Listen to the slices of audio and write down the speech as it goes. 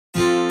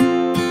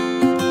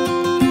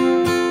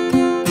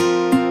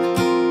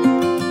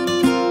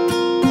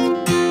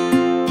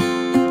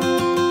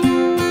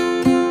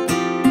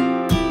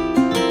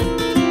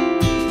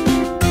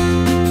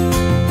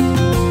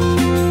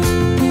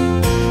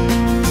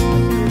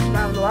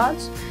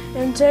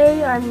and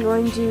today I'm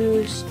going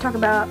to talk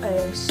about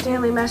a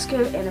Stanley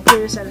musket and a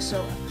Primus at a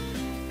solo.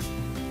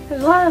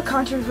 There's a lot of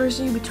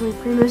controversy between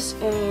Primus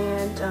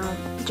and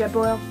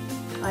Jetboil.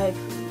 Like,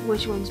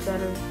 which one's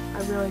better? I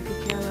really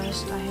could care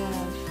less. I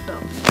have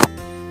both.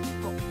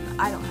 Well,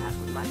 I don't have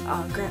them. My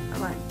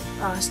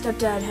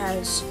stepdad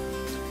has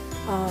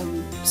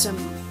some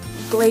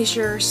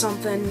Glacier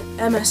something,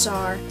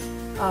 MSR,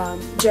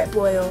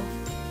 Jetboil,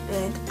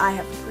 and I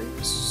have the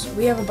Primus. So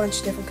we have a bunch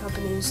of different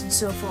companies, and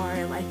so far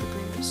I like the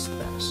Primus the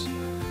best.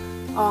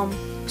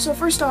 So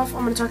first off,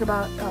 I'm going to talk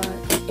about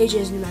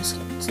AJ's new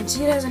musket. Since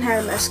he hasn't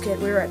had a musket,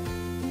 we were at,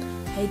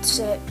 I hate to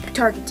say it,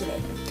 Target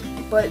today,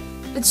 but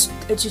it's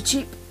a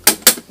cheap,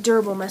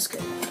 durable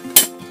musket.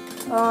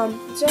 So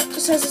it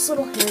just has this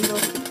little handle.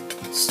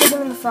 Stick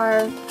it in the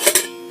fire.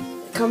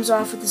 It comes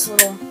off with this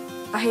little,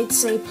 I hate to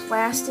say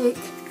plastic,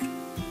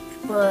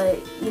 but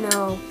you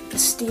know, the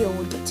steel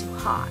would get too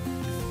hot.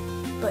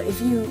 But if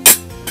you,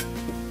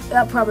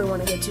 that'll probably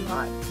want to get too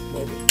hot,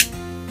 maybe.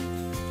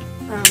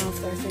 I don't know if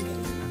they're thinking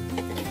it or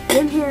not.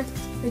 In here,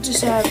 they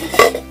just have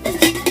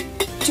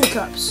two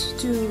cups,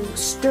 two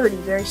sturdy,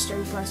 very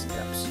sturdy plastic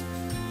cups.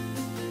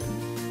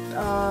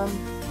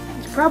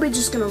 You're probably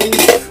just gonna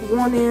leave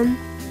one in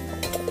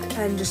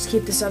and just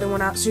keep this other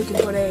one out, so you can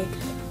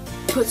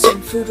put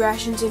some food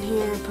rations in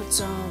here, put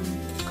some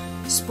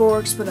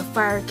sporks, put a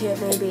fire kit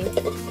maybe.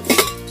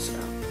 So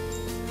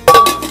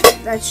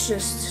that's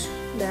just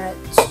that.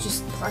 It's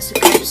just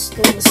plastic cups,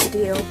 stainless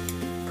steel,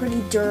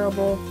 pretty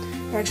durable.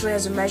 It actually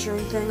has a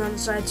measuring thing on the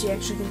side, so you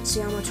actually can see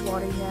how much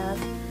water you have.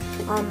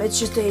 It's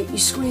just you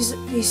squeeze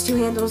these two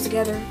handles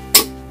together,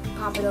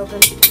 pop it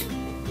open,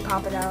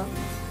 pop it out,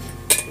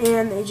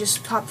 and they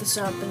just pop this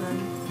up and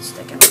then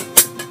stick it on.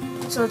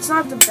 So it's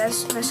not the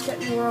best musket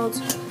in the world.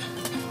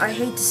 I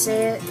hate to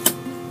say it,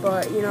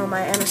 but you know,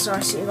 my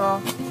MSR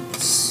Seagull,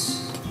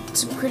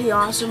 it's a pretty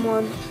awesome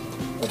one.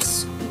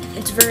 It's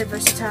very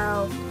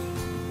versatile,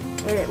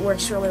 and it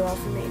works really well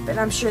for me. But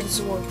I'm sure this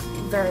will work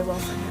very well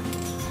for him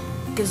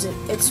because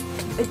it's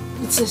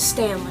a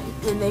Stanley,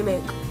 and they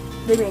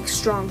make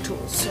strong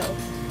tools. So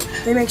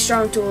if they make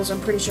strong tools, I'm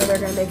pretty sure they're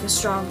gonna make a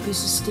strong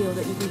piece of steel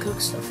that you can cook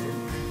stuff in.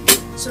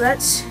 So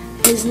that's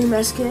his new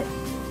musket,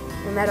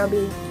 and that'll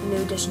be a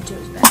new addition to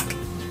his bag.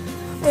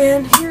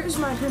 And here's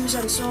my Primus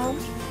at a solo.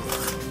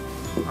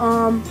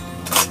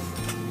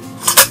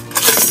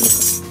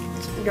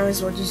 You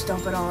guys will just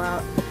dump it all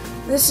out.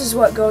 This is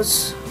what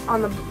goes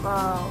on the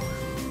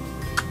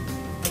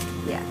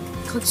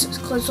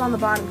clips on the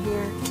bottom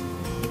here.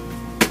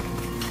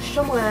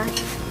 Somewhere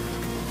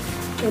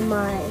in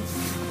my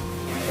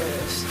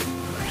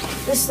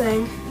this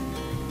thing,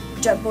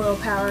 Jetboil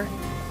power.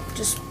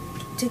 Just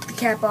take the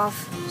cap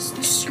off,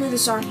 screw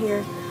this on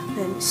here,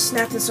 then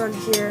snap this onto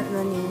here, and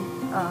then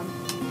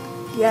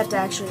you have to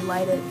actually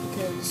light it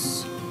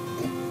because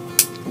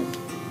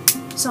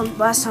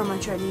last time I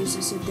tried to use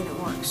this, it didn't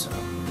work. So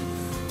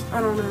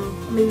I don't know.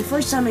 I mean, the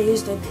first time I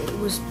used it, it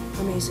was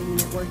amazing and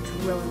it worked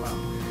really well.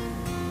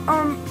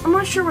 I'm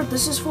not sure what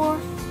this is for.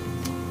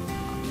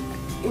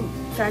 In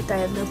fact, I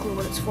have no clue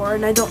what it's for,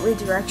 and I don't read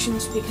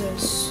directions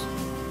because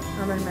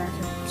I'm an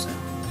American, so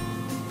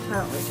I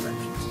don't read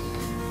directions.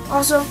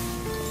 Also,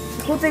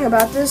 the cool thing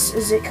about this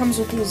is it comes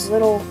with these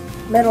little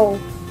metal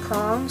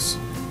prongs.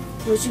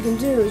 What you can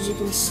do is you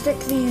can stick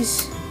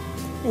these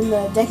in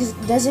the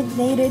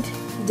designated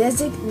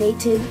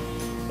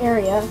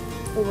area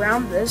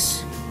around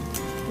this,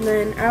 and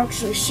then I'll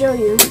actually show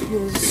you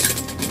is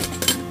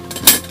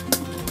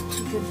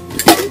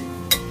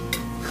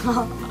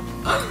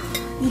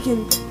you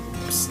can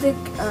stick,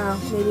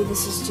 maybe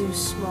this is too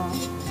small.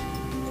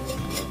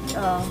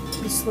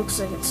 This looks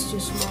like it's too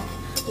small.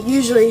 But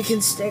usually you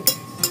can stick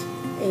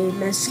a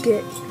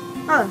musket.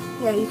 Oh,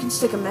 yeah, you can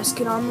stick a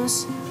musket on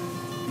this,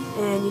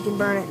 and you can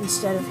burn it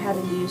instead of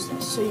having to use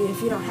this. So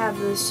if you don't have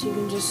this, you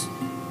can just, I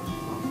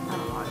don't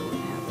know why I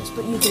wouldn't have this,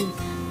 but you can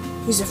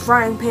use a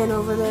frying pan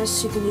over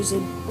this. You can use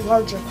a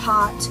larger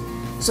pot.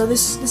 So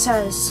this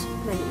has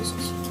many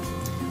uses.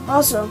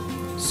 Also,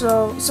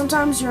 so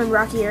sometimes you're in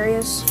rocky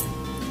areas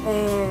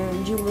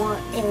and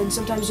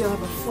sometimes you don't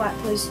have a flat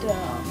place to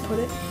put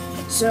it.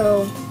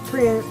 So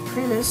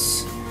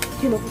Primus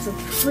came up with a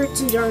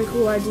pretty darn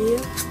cool idea.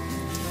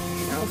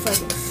 Now if I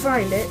can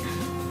find it,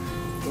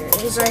 here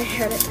it is. I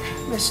had it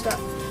messed up.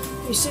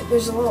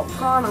 There's a little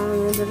prong on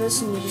the end of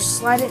this, and you just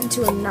slide it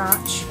into a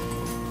notch.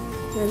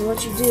 Then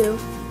what you do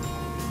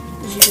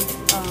is you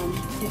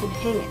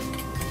can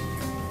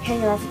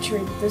hang it off a tree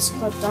with this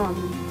clipped on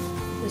and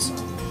this on.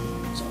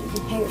 So you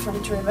can hang it from a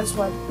tree. That's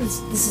why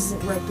this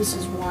isn't right. This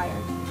is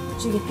wire.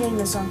 So you can hang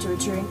this onto a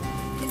tree,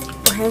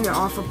 or hang it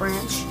off a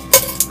branch,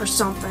 or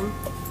something.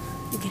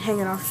 You can hang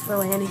it off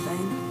really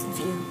anything if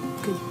you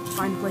could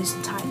find a place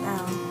to tie it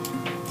down.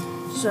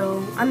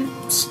 So I'm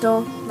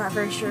still not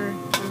very sure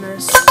on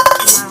this.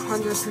 I'm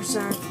not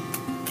 100%.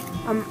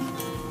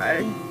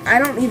 I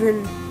don't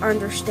even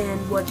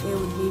understand what it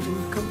would even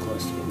come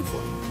close to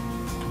before.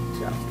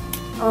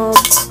 So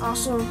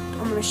also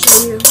I'm gonna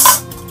show you,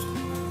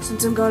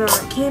 since I'm going on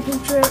a camping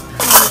trip, I'm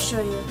gonna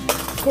show you.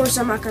 Of course,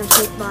 I'm not gonna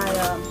take my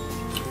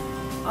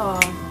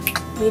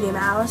medium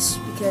Alice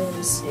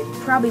because it'd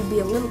probably be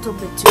a little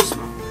bit too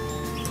small.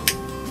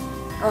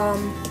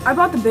 I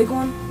bought the big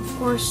one, of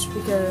course,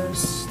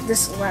 because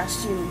this will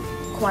last you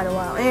quite a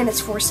while, and it's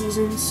 4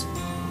 seasons.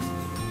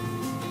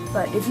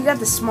 But if you got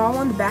the small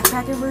one, the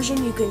backpacker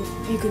version, you can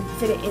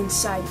fit it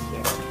inside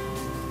here.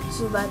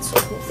 So that's a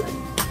cool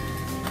thing.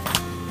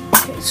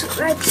 Okay, so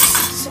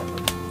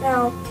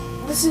now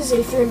this is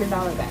a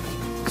 $300 bag.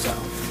 So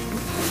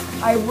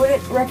I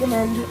wouldn't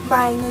recommend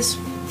buying this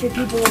for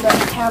people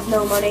that have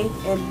no money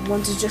and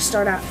want to just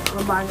start out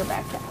on buying a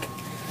backpack.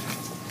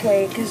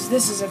 Okay, because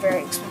this is a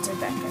very expensive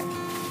backpack.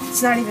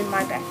 It's not even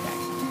my backpack.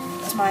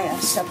 It's my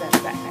stepdad's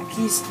backpack.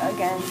 He's,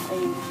 again,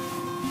 a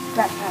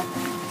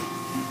backpacker.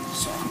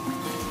 So,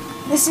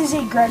 this is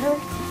a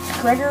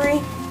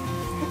Gregory.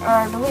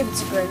 I believe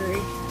it's a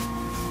Gregory.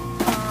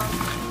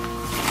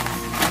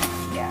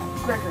 Yeah,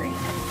 Gregory.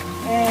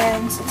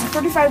 And it's a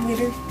 35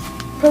 liter.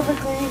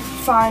 Perfectly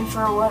fine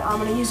for what I'm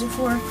going to use it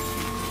for.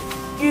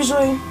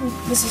 Usually,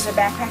 this is a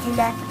backpacking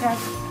backpack.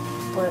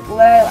 But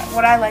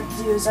what I like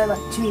to do is I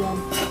like to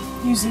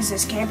use these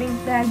as camping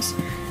bags,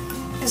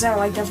 because I don't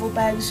like duffel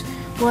bags.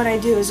 What I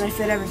do is I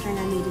fit everything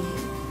I need in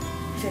here.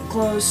 Fit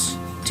clothes,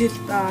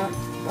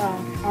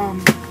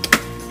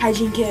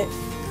 hygiene kit,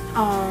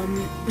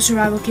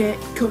 survival kit,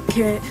 cook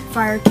kit,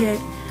 fire kit,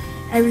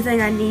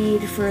 everything I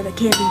need for the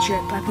camping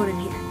trip I put in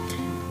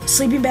here.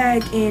 Sleeping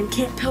bag and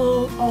camp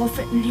pillow all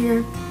fit in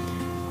here.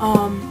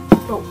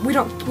 But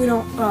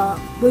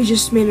we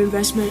just made an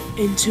investment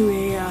into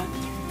a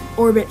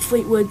Orbit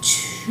Fleetwood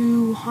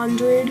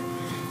 200,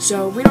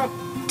 so we don't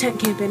tent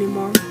camp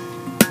anymore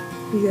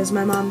because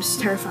my mom's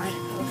terrified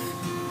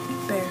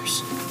of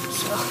bears.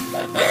 So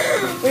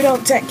we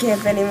don't tent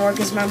camp anymore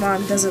because my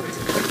mom doesn't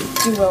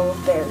do well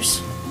with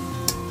bears.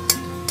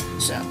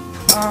 So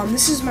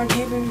this is my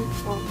camping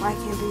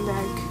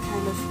bag,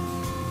 kind of.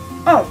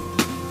 Oh,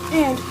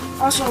 and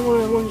also I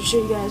wanted to show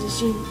you guys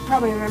this. You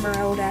probably remember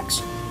my old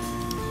axe.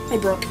 I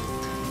broke it.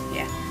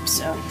 Yeah,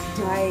 so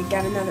I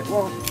got another.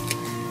 Well,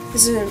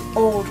 this is an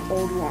old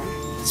one.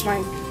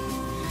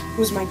 It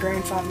was my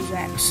grandfather's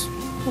axe.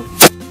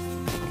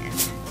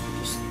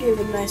 Just gave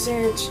it a nice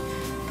edge,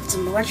 put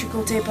some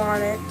electrical tape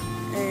on it,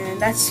 and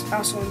that's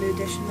also a new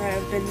addition that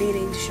I've been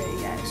meaning to show you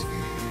guys.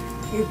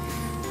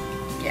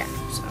 Yeah,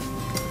 so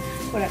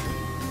whatever.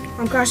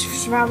 I'm Carson for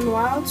Surviving the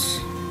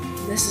Wilds.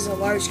 This is a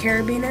large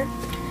carabiner,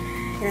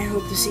 and I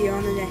hope to see you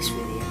on the next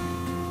video.